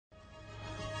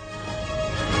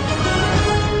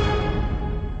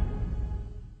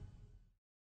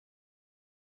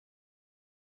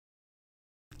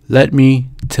Let me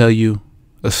tell you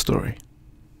a story.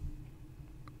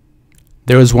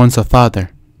 There was once a father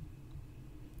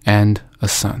and a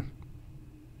son.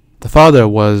 The father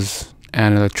was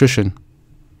an electrician,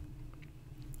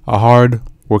 a hard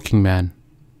working man,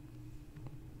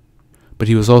 but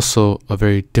he was also a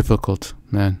very difficult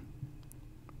man.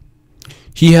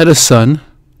 He had a son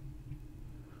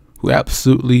who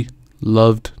absolutely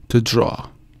loved to draw.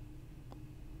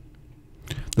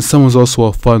 The son was also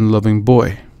a fun-loving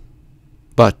boy,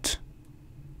 but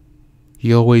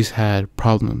he always had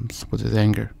problems with his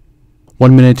anger.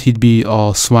 One minute he'd be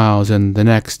all smiles and the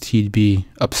next he'd be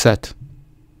upset.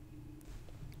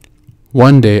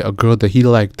 One day a girl that he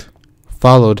liked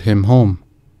followed him home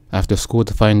after school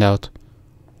to find out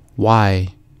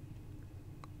why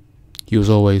he was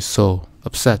always so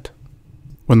upset.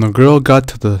 When the girl got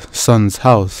to the son's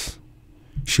house,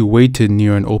 she waited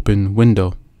near an open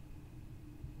window.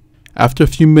 After a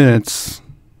few minutes,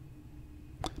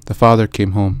 the father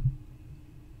came home.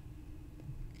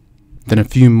 Then a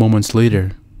few moments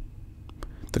later,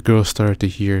 the girl started to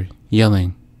hear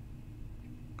yelling.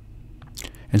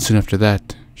 And soon after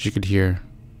that, she could hear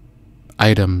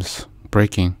items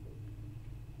breaking.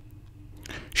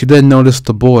 She then noticed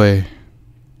the boy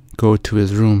go to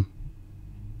his room.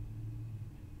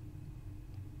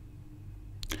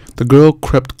 The girl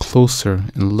crept closer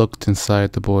and looked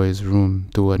inside the boy's room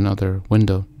through another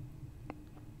window.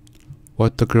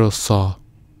 What the girl saw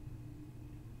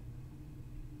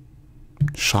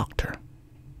shocked her.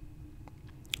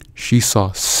 She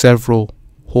saw several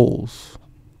holes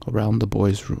around the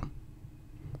boy's room.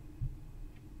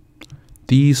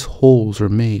 These holes were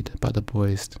made by the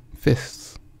boy's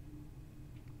fists.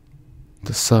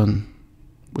 The son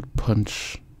would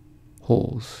punch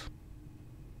holes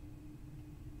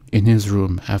in his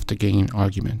room after getting an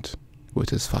argument with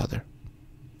his father.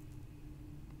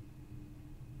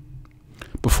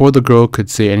 Before the girl could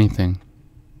say anything,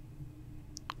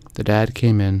 the dad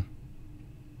came in,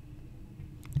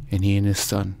 and he and his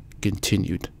son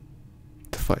continued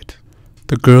to fight.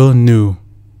 The girl knew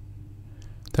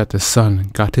that the son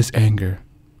got his anger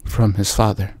from his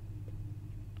father.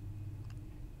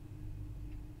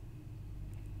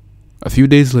 A few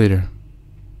days later,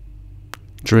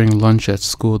 during lunch at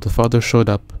school, the father showed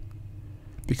up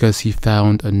because he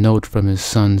found a note from his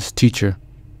son's teacher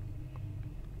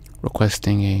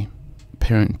requesting a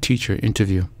parent-teacher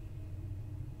interview.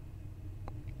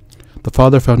 The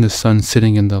father found his son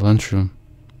sitting in the lunchroom,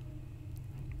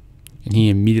 and he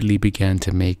immediately began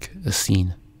to make a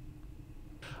scene.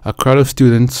 A crowd of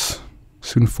students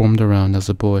soon formed around as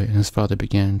the boy and his father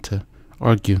began to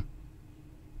argue.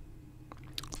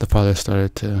 The father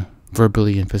started to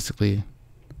verbally and physically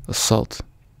assault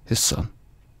his son,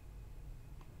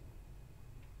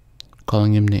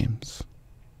 calling him names.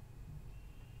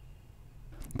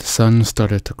 The son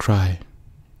started to cry,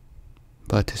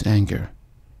 but his anger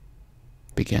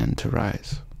began to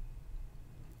rise.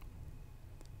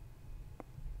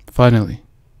 Finally,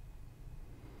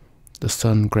 the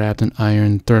son grabbed an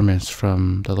iron thermos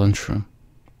from the lunchroom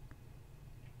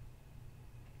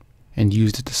and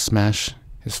used it to smash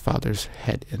his father's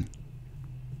head in.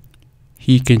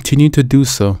 He continued to do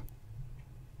so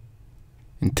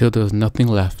until there was nothing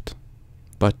left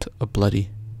but a bloody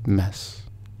mess.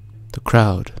 The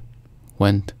crowd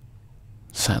went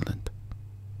silent.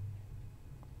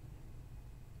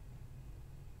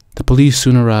 The police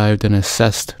soon arrived and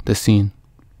assessed the scene.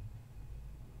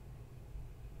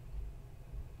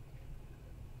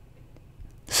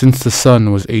 Since the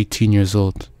son was 18 years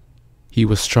old, he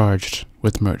was charged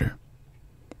with murder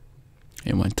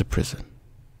and went to prison.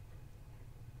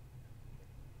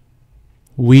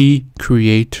 We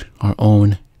create our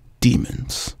own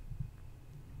demons.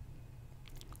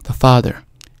 The father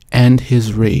and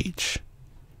his rage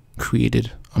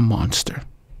created a monster.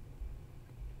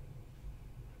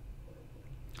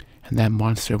 And that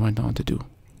monster went on to do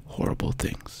horrible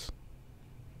things.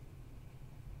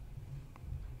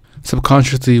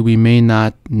 Subconsciously, we may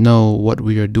not know what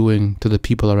we are doing to the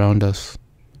people around us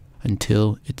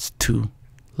until it's too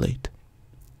late.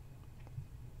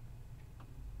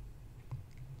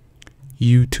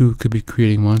 You too could be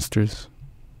creating monsters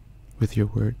with your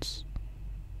words.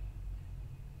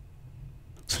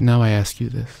 So now I ask you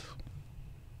this.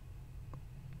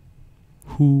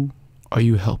 Who are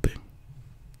you helping?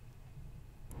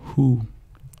 Who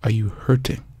are you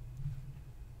hurting?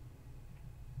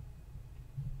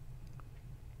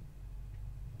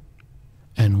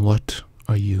 And what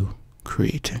are you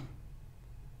creating?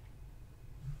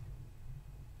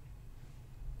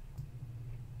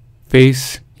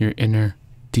 Face your inner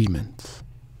demons.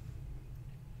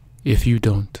 If you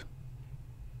don't,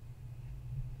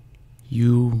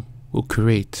 you will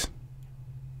create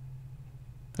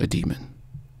a demon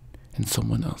in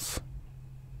someone else.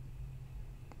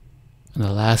 And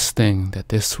the last thing that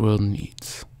this world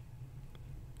needs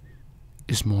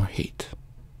is more hate.